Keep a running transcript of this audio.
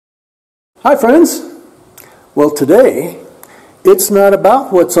Hi friends! Well, today it's not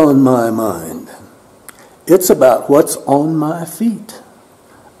about what's on my mind. It's about what's on my feet.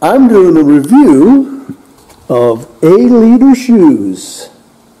 I'm doing a review of Aleader shoes.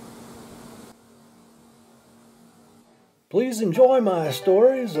 Please enjoy my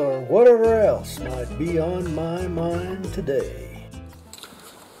stories or whatever else might be on my mind today.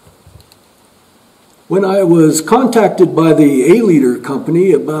 When I was contacted by the Aleader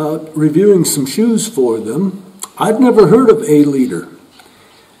company about reviewing some shoes for them, I'd never heard of Aleader.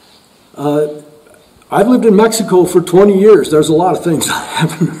 I've lived in Mexico for 20 years. There's a lot of things I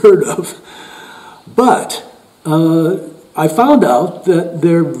haven't heard of. But I found out that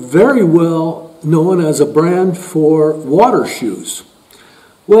they're very well known as a brand for water shoes.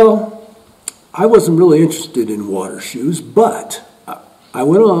 Well, I wasn't really interested in water shoes, but I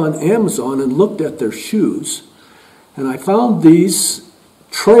went on Amazon and looked at their shoes, and I found these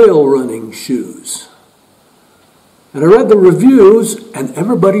trail running shoes. And I read the reviews, and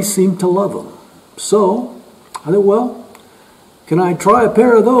everybody seemed to love them. So I thought, well, can I try a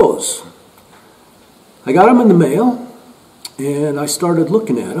pair of those? I got them in the mail, and I started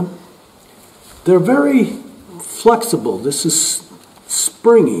looking at them. They're very flexible. This is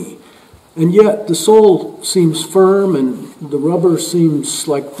springy. And yet the sole seems firm and the rubber seems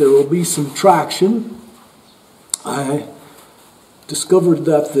like there will be some traction. I discovered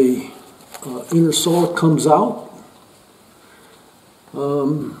that the inner sole comes out.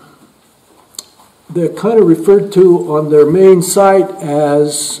 They're kind of referred to on their main site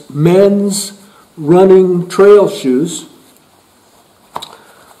as men's running trail shoes.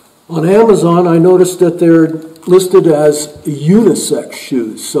 On Amazon, I noticed that they're listed as unisex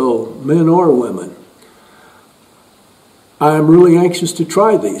shoes, so men or women. I'm really anxious to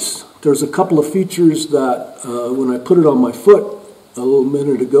try these. There's a couple of features that when I put it on my foot a little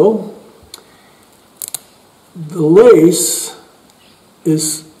minute ago, the laces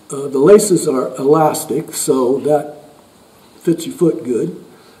are elastic, so that fits your foot good.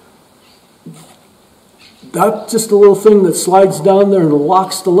 That's just a little thing that slides down there and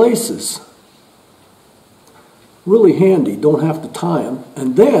locks the laces. Really handy, don't have to tie them.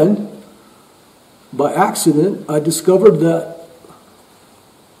 And then, by accident, I discovered that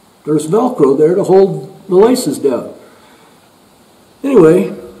there's Velcro there to hold the laces down.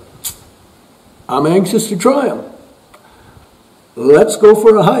 Anyway, I'm anxious to try them. Let's go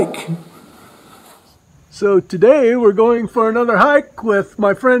for a hike. So today we're going for another hike with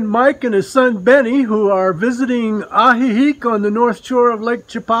my friend Mike and his son Benny, who are visiting Ajijic on the north shore of Lake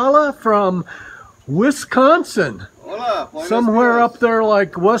Chapala from Wisconsin. Hola, somewhere up there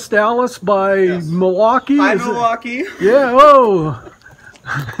like West Allis by Milwaukee. Hi, Milwaukee. Yeah, oh.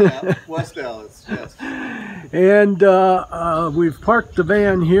 Yeah, West Allis, yes. And we've parked the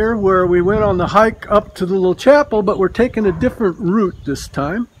van here where we went on the hike up to the little chapel, but we're taking a different route this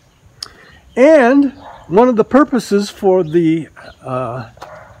time. And one of the purposes for the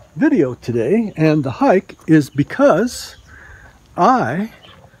video today and the hike is because I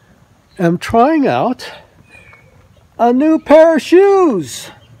am trying out a new pair of shoes.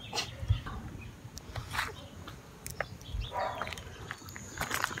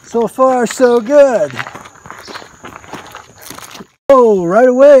 So far, so good. Oh, right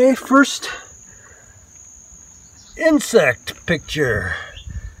away, first insect picture.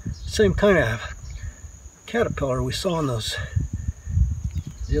 Same kind of caterpillar we saw in those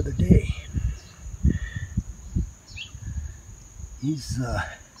the other day. He's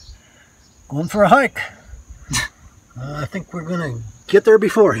going for a hike. I think we're gonna get there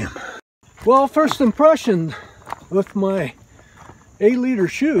before him. Well, first impression with my Aleader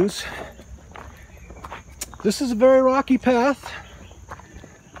shoes. This is a very rocky path.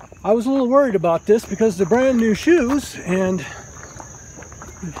 I was a little worried about this because they're brand new shoes, and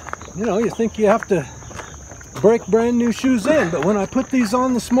you know, you think you have to break brand new shoes in, but when I put these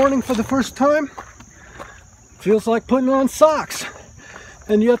on this morning for the first time, it feels like putting on socks.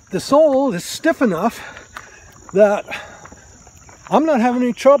 And yet the sole is stiff enough that I'm not having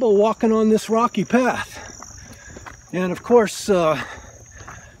any trouble walking on this rocky path. And of course, the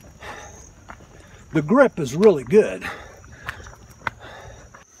grip is really good.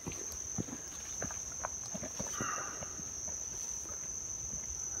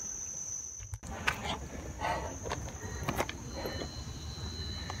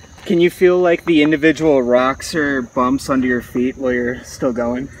 Can you feel like the individual rocks or bumps under your feet while you're still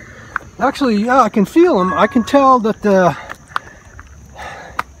going? Actually, yeah, I can feel them. I can tell that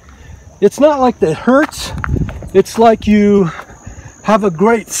it's not like that hurts. It's like you have a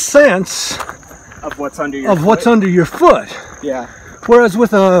great sense of what's under your foot. Yeah. Whereas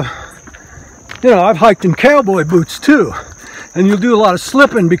with a You know, I've hiked in cowboy boots too, and you'll do a lot of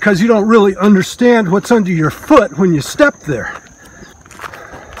slipping because you don't really understand what's under your foot when you step there.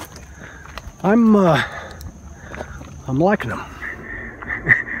 I'm liking them.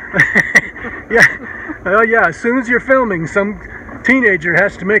 Yeah, well, yeah. As soon as you're filming, some teenager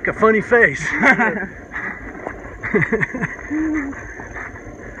has to make a funny face.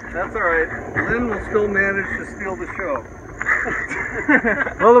 That's all right. Lynn will still manage to steal the show.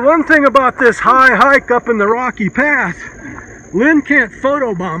 Well, the one thing about this high hike up in the rocky path, Lynn can't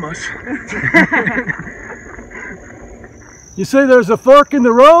photobomb us. You say there's a fork in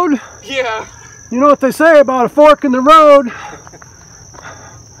the road? Yeah. You know what they say about a fork in the road?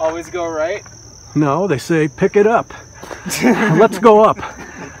 Always go right. No, they say pick it up. Let's go up.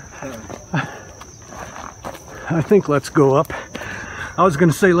 I think let's go up. I was going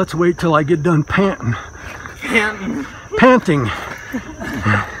to say let's wait till I get done panting. Panting.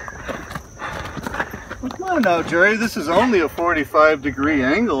 Come on now, Jerry. This is only a 45-degree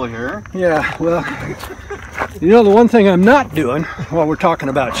angle here. Yeah, well, you know the one thing I'm not doing while we're talking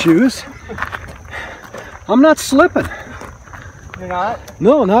about shoes, I'm not slipping. You're not?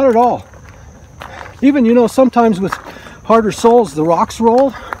 No, not at all. Even, you know, sometimes with harder soles, the rocks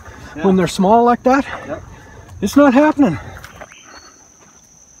roll when they're small like that. Yep. It's not happening.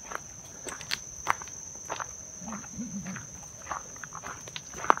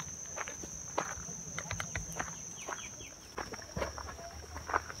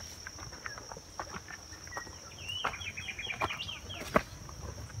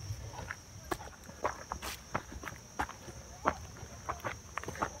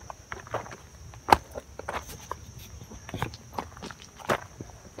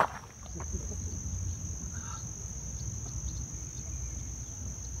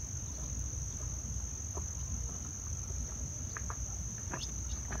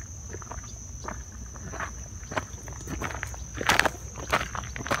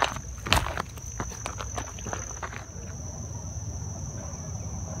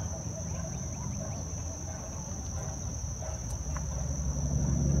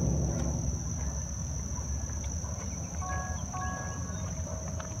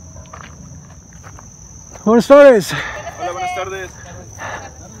 Buenas tardes. Hola, buenas tardes.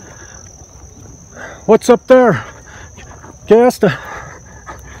 What's up there? ¿Qué está?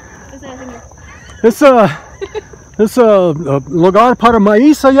 Es lugar para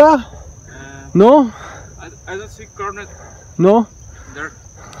maíz allá? No? I don't see cornet No? there.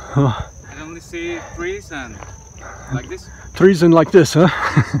 Oh, I only see trees and like this. trees and like this, huh?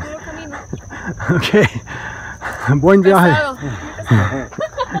 Okay. Buen viaje.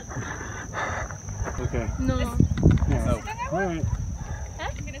 Okay. No. Alright.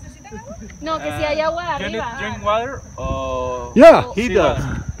 No, que si hay agua You need arriba. drink water or Yeah. He does.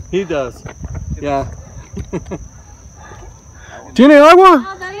 He does. Yeah. ¿Tiene agua?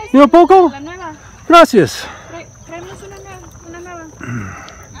 No, dale. ¿Y un poco? La nueva. Gracias. Traemos una nueva. Una nueva.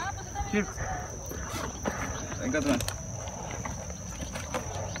 here. I got one.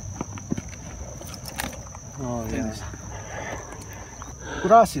 Oh, yeah.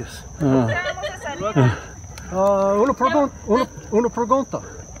 Gracias. Una pregunta.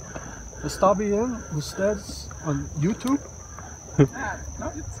 ¿Está bien ustedes on YouTube?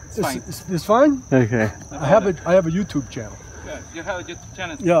 No, it's fine. It's fine? Okay. I have a YouTube channel. Yeah, you have a YouTube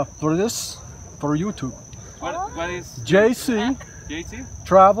channel. Yeah, for YouTube. What is JC JC?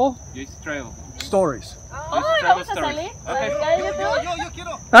 Travel JC Travel. Stories. Oh, vamos a salir.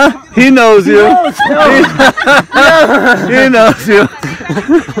 He knows you. He knows you.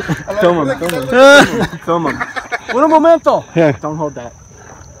 Film him. Un momento. Yeah. Don't hold that.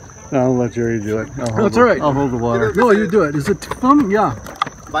 I'll let Jerry do it. That's all right. I'll hold the water. No, you do it. Is it film? Yeah.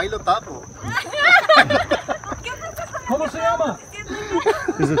 Bailo tapo. ¿Cómo se llama?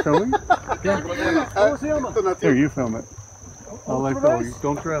 Is it filming? ¿Cómo se llama? Here, you film it. I'll let go. You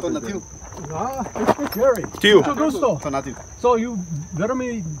don't grab it. Ah, Jerry. Tio. Mucho gusto. So you better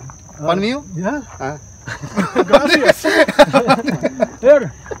me. Pan mío? Yeah. Ah. Gracias.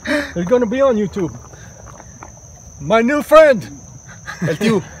 There. They're going to be on YouTube. My new friend. El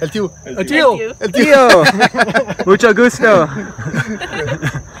tío. El tío. El tío. El tío. Mucho gusto.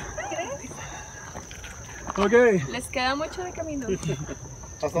 Okay. Les queda mucho de camino.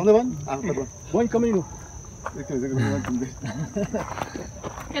 ¿Hasta dónde van? Ah, perdón. Buen camino.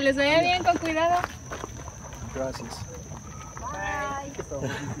 Que les vaya bien, con cuidado. Gracias.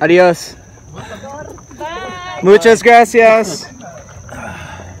 Adiós. Bye. Muchas gracias.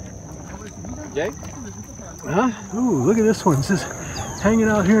 Jay? Huh? Ooh, look at this one. It's just hanging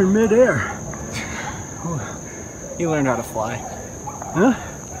out here in midair. He learned how to fly. Huh?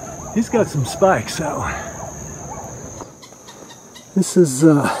 He's got some spikes, that one. This is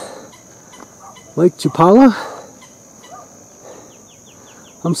Lake Chapala.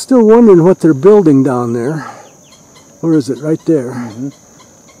 I'm still wondering what they're building down there. Where is it? Right there.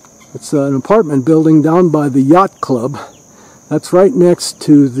 It's an apartment building down by the yacht club. That's right next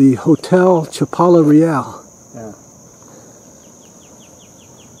to the Hotel Chapala Real. Yeah.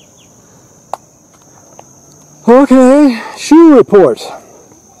 Okay, shoe report.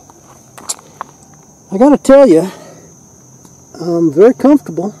 I gotta tell you, I'm very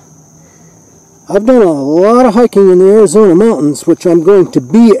comfortable. I've done a lot of hiking in the Arizona mountains, which I'm going to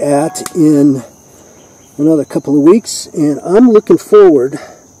be at in another couple of weeks, and I'm looking forward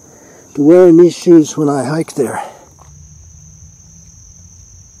to wearing these shoes when I hike there.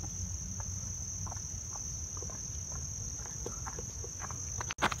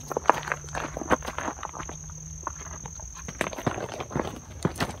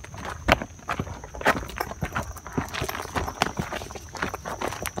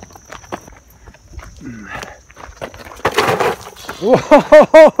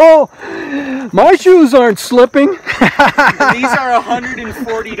 Whoa! My shoes aren't slipping. These are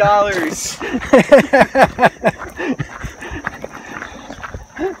 $140.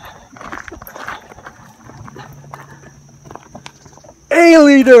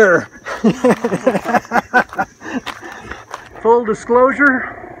 Aleader! Full disclosure,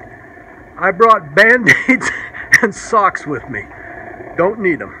 I brought Band-Aids and socks with me. Don't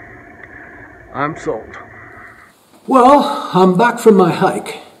need them. I'm sold. Well, I'm back from my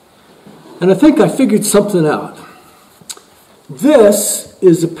hike, and I think I figured something out. This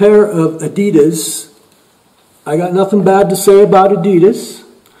is a pair of Adidas. I got nothing bad to say about Adidas.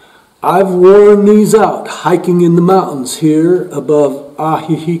 I've worn these out hiking in the mountains here above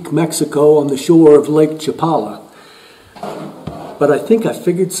Ajijic, Mexico, on the shore of Lake Chapala. But I think I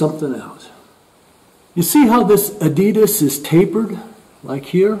figured something out. You see how this Adidas is tapered, like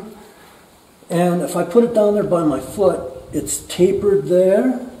here? And if I put it down there by my foot, it's tapered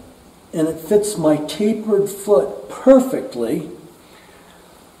there, and it fits my tapered foot perfectly.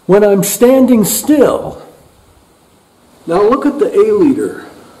 When I'm standing still, now look at the Aleader.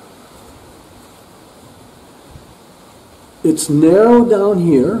 It's narrow down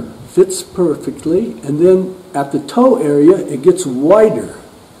here, fits perfectly, and then at the toe area, it gets wider.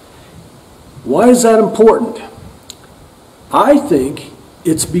 Why is that important? I think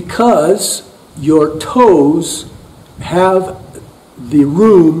it's because your toes have the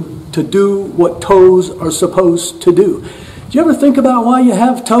room to do what toes are supposed to do. Do you ever think about why you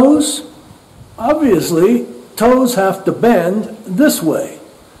have toes? Obviously, toes have to bend this way.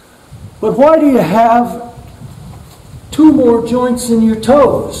 But why do you have two more joints in your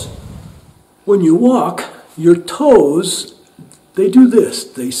toes? When you walk, your toes, they do this.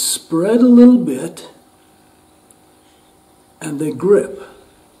 They spread a little bit and they grip.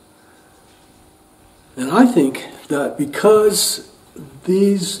 And I think that because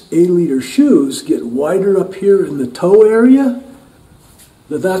these Aleader shoes get wider up here in the toe area,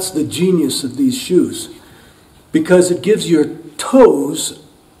 that's the genius of these shoes. Because it gives your toes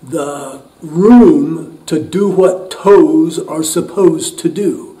the room to do what toes are supposed to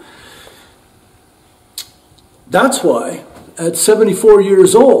do. That's why, at 74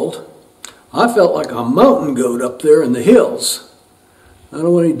 years old, I felt like a mountain goat up there in the hills. I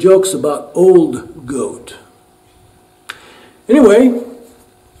don't want any jokes about old goat. Anyway,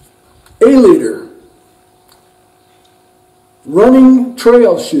 Aleader. Running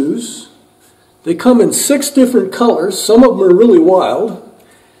trail shoes. They come in 6 different colors. Some of them are really wild.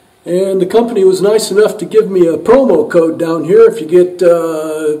 And the company was nice enough to give me a promo code down here if you get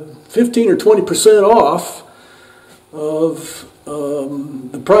 15 or 20% off of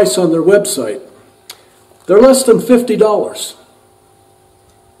the price on their website. They're less than $50.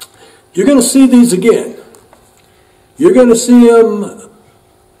 You're going to see these again. You're going to see them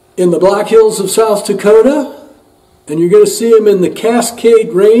in the Black Hills of South Dakota, and you're going to see them in the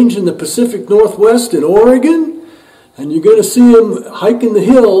Cascade Range in the Pacific Northwest in Oregon, and you're going to see them hiking the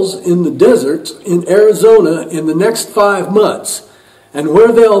hills in the deserts in Arizona in the next 5 months. And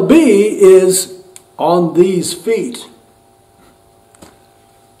where they'll be is on these feet.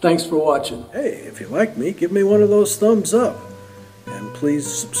 Thanks for watching. Hey, if you like me, give me one of those thumbs up. And please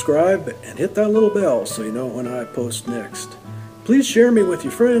subscribe and hit that little bell so you know when I post next. Please share me with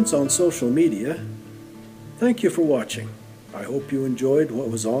your friends on social media. Thank you for watching. I hope you enjoyed what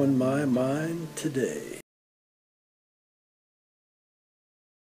was on my mind today.